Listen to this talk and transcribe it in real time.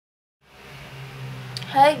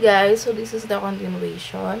Hi guys, so this is the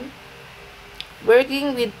continuation.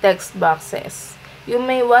 Working with text boxes. You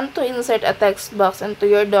may want to insert a text box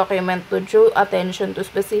into your document to draw attention to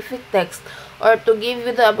specific text or to give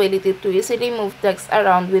you the ability to easily move text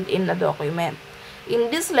around within a document.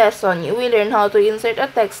 In this lesson, you will learn how to insert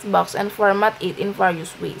a text box and format it in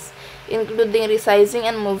various ways, including resizing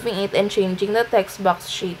and moving it and changing the text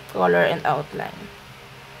box shape, color, and outline.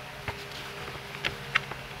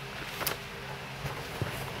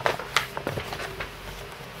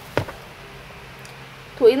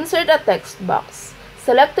 To insert a text box,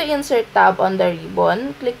 select the Insert tab on the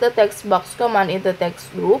ribbon, click the text box command in the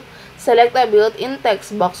text group, select a built-in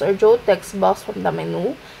text box or draw text box from the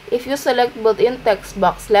menu. If you select built-in text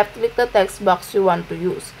box, left-click the text box you want to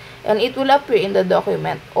use, and it will appear in the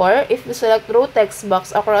document. Or, if you select draw text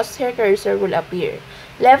box, a crosshair cursor will appear.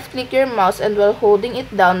 Left-click your mouse and while holding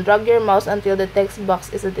it down, drag your mouse until the text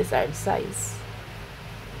box is the desired size.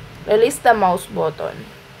 Release the mouse button.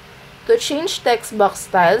 To change text box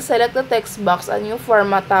style, select the text box. A new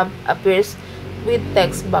Format tab appears with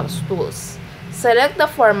text box tools. Select the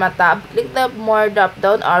Format tab, click the More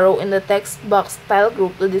drop-down arrow in the text box style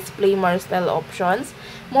group to display more style options.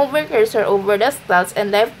 Move your cursor over the styles and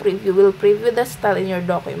Live Preview will preview the style in your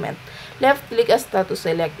document. Left-click a style to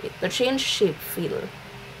select it. To change shape fill,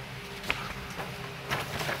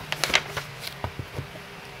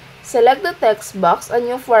 select the text box. A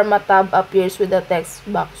new Format tab appears with the text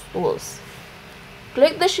box tools.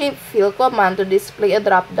 Click the Shape Fill command to display a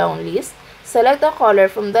drop-down list. Select the color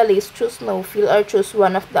from the list, choose No Fill or choose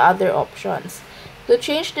one of the other options. To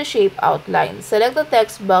change the shape outline, select the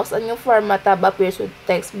text box. A new Format tab appears with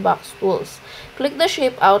text box tools. Click the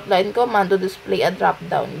Shape Outline command to display a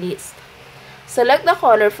drop-down list. Select the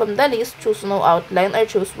color from the list, choose No Outline or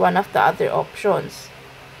choose one of the other options.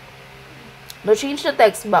 To change the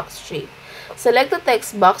text box shape, select the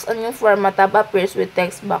text box. A new Format tab appears with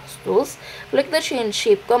text box tools. Click the Change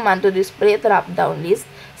Shape command to display a drop-down list.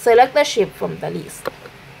 Select the shape from the list.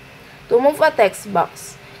 To move a text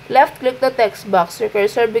box, left-click the text box. Your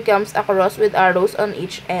cursor becomes a cross with arrows on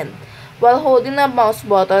each end. While holding the mouse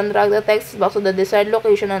button, drag the text box to the desired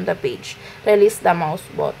location on the page. Release the mouse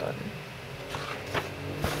button.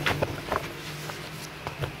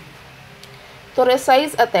 To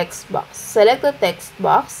resize a text box, select the text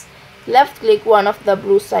box, left-click one of the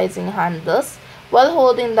blue sizing handles. While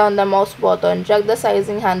holding down the mouse button, drag the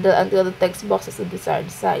sizing handle until the text box is the desired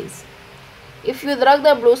size. If you drag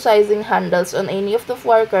the blue sizing handles on any of the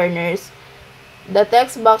four corners, the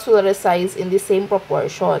text box will resize in the same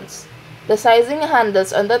proportions. The sizing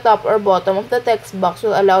handles on the top or bottom of the text box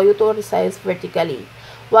will allow you to resize vertically,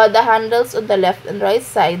 while the handles on the left and right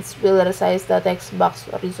sides will resize the text box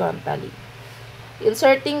horizontally.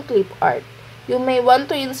 Inserting clip art. You may want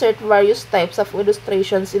to insert various types of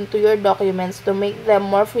illustrations into your documents to make them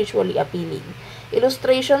more visually appealing.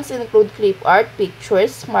 Illustrations include clip art,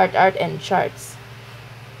 pictures, smart art, and charts.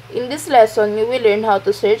 In this lesson, you will learn how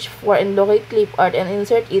to search for and locate clip art and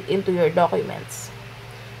insert it into your documents.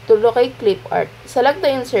 To locate clip art, select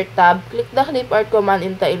the Insert tab, click the Clip Art command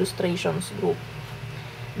in the Illustrations group.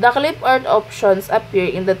 The clip art options appear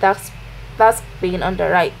in the task pane on the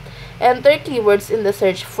right. Enter keywords in the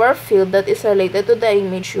search for field that is related to the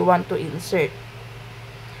image you want to insert.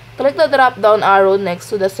 Click the drop-down arrow next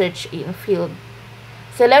to the Search In field.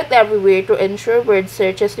 Select Everywhere to ensure Word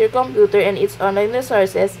searches your computer and its online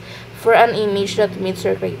resources for an image that meets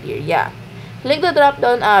your criteria. Click the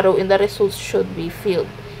drop-down arrow in the Results Should Be field.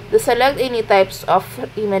 To select any types of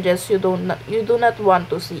images you do not want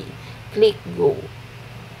to see. Click Go.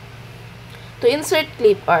 To insert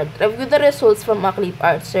clip art, review the results from a clip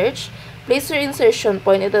art search. Place your insertion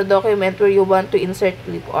point in the document where you want to insert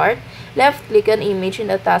clip art. Left-click an image in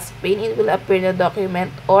the task pane. It will appear in the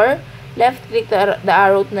document, or left-click the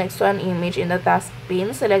arrow next to an image in the task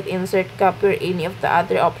pane. Select Insert, Copy, or any of the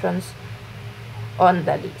other options on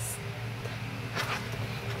the list.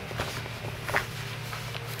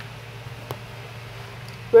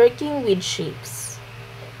 Working with shapes.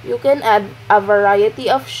 You can add a variety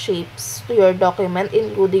of shapes to your document,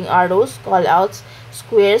 including arrows, callouts,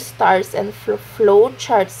 squares, stars, and flow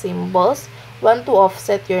chart symbols. Want to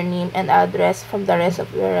offset your name and address from the rest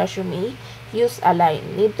of your resume? Use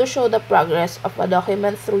Align. Need to show the progress of a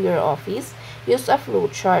document through your office? Use a flow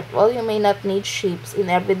chart. While you may not need shapes in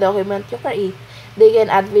every document you create, they can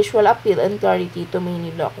add visual appeal and clarity to many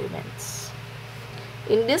documents.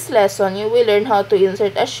 In this lesson, you will learn how to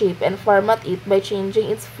insert a shape and format it by changing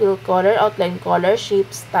its fill color, outline color,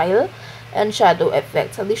 shape, style, and shadow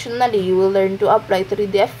effects. Additionally, you will learn to apply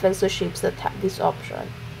 3D effects to shapes that have this option.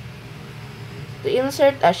 To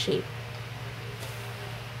insert a shape,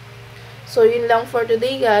 So, yun lang for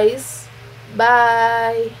today guys.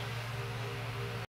 Bye!